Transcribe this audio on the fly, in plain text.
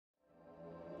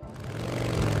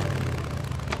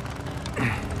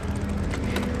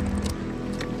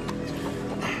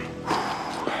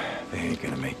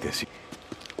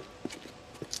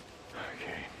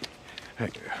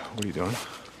What are you doing?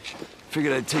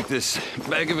 Figured I'd take this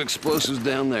bag of explosives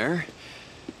down there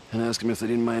and ask them if they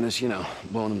didn't mind us, you know,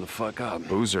 blowing them the fuck up.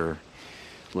 Boozer.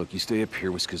 Look, you stay up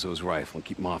here with Skizzo's rifle and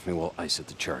keep him off me while I set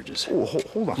the charges. Oh,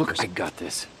 hold on. Look, I got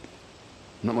this.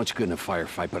 I'm not much good in a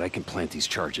firefight, but I can plant these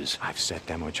charges. I've set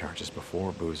demo charges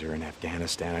before, Boozer, in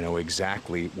Afghanistan. I know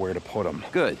exactly where to put them.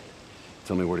 Good.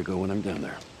 Tell me where to go when I'm down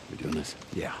there. We doing this?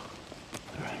 Yeah.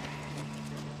 All right.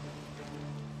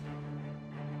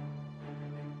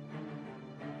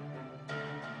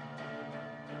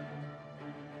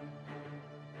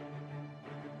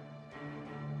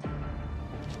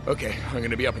 Okay, I'm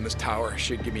gonna be up in this tower.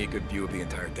 Should give me a good view of the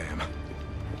entire dam.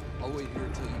 I'll wait here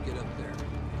until you get up there.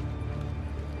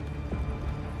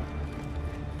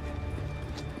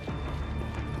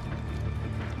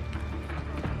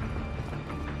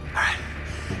 Alright,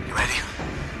 you ready?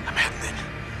 I'm heading in.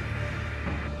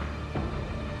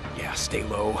 Yeah, stay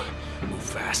low, move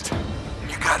fast.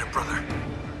 You got it, brother.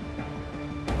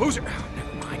 Boozer! Oh,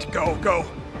 never mind. Go, go!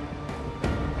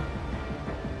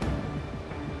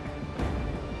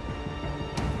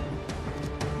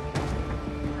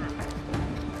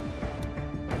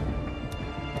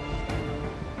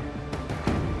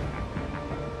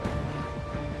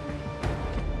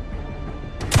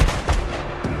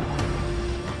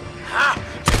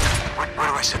 Where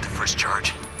do I set the first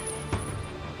charge?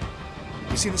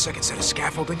 You see the second set of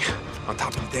scaffolding on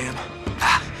top of the dam?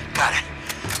 Ah, got it.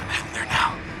 I'm heading there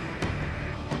now.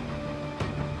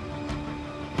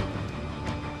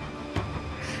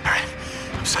 All right,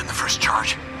 I'm setting the first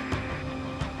charge.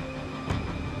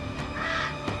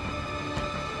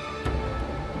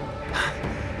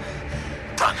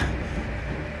 Done.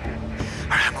 All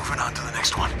right, I'm moving on to the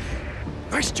next one.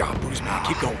 Nice job, Bruce, man.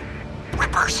 Keep going.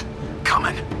 Rippers,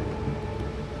 coming.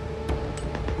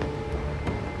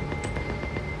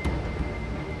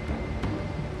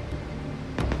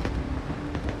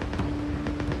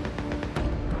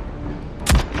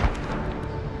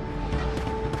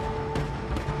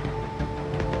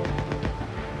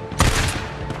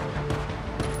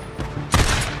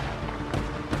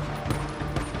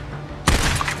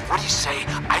 What do you say?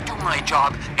 I do my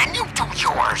job, and you do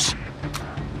yours.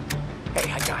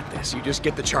 Hey, I got this. You just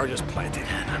get the charges planted.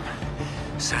 And I'm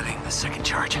setting the second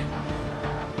charge.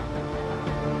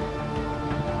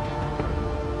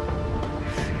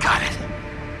 Got it.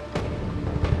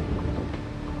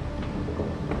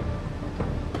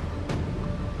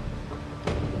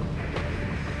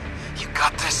 You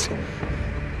got this?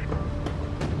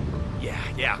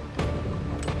 Yeah.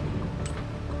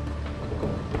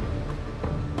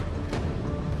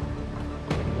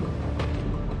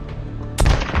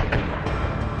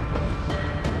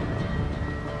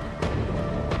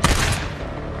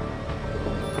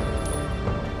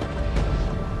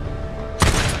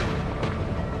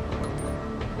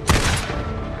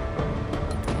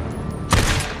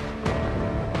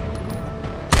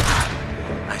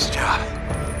 Nice job. I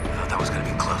thought that was gonna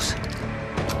be close.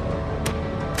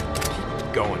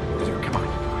 Keep going, Boozer. Come on.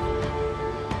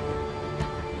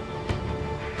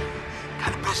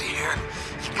 Kinda busy here.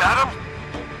 You got him?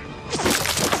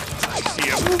 I see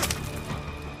him.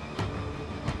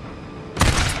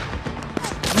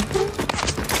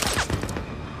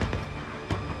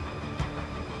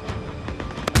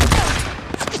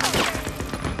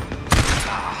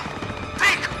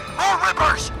 Think! More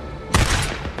rippers!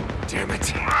 Damn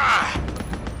it.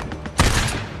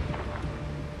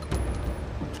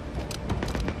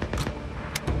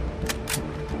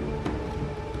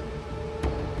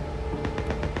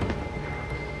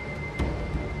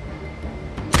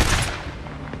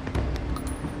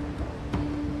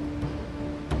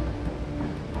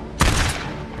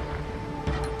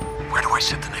 Where do I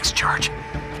set the next charge?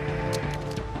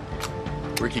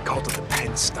 Ricky called it the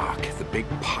penstock, the big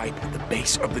pipe at the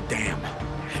base of the dam.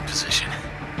 In position.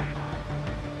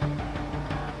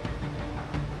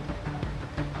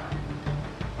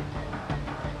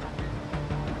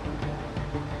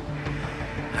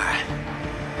 Alright.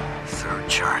 Third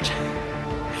charge.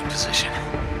 In position.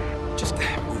 Just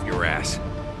move your ass.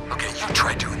 Okay, you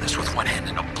try doing this with one hand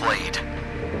and a blade.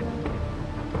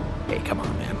 Hey, come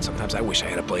on, man. Sometimes I wish I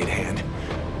had a blade hand.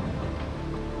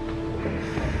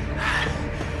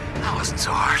 That wasn't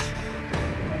so hard.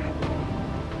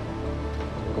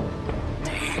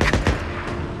 Dig.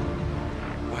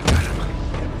 What got him?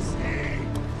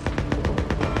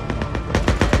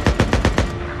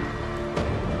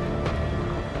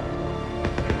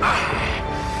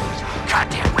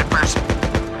 Goddamn rippers!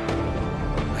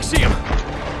 I see him.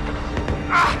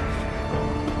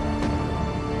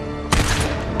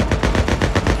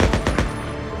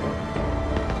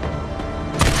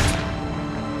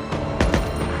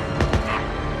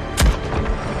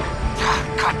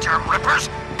 rippers!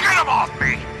 Get them off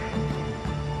me!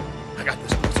 I got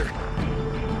this, Boozer.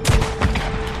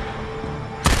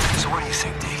 So what do you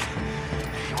think, Deke?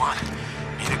 You want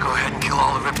me to go ahead and kill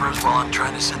all the rippers while I'm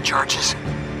trying to send charges?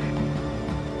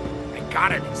 I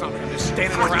got it. It's not like I'm just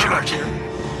standing What around up charge? here.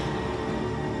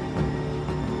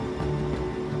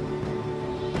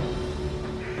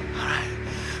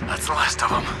 That's the last of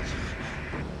them.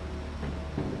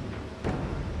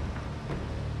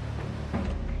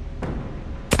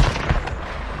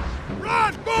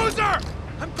 Run, Boozer!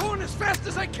 I'm going as fast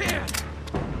as I can.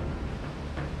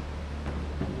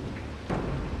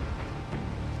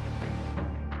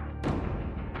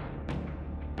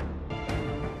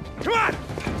 Come on!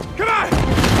 Come on!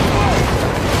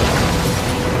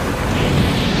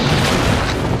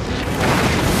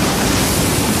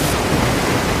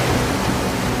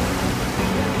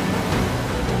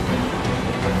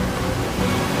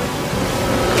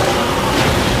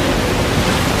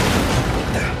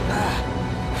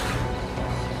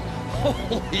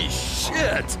 Holy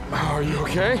shit! Are you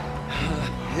okay?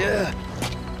 Yeah.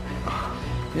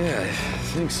 Yeah, I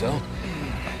think so.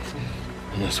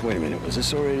 Unless, wait a minute, was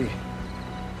this already...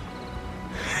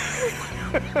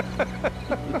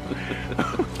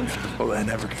 Well, that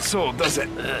never gets sold, does it?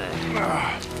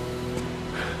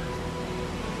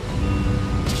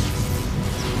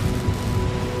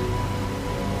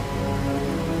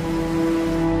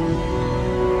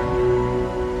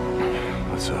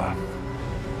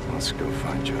 Let's go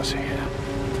find Jesse.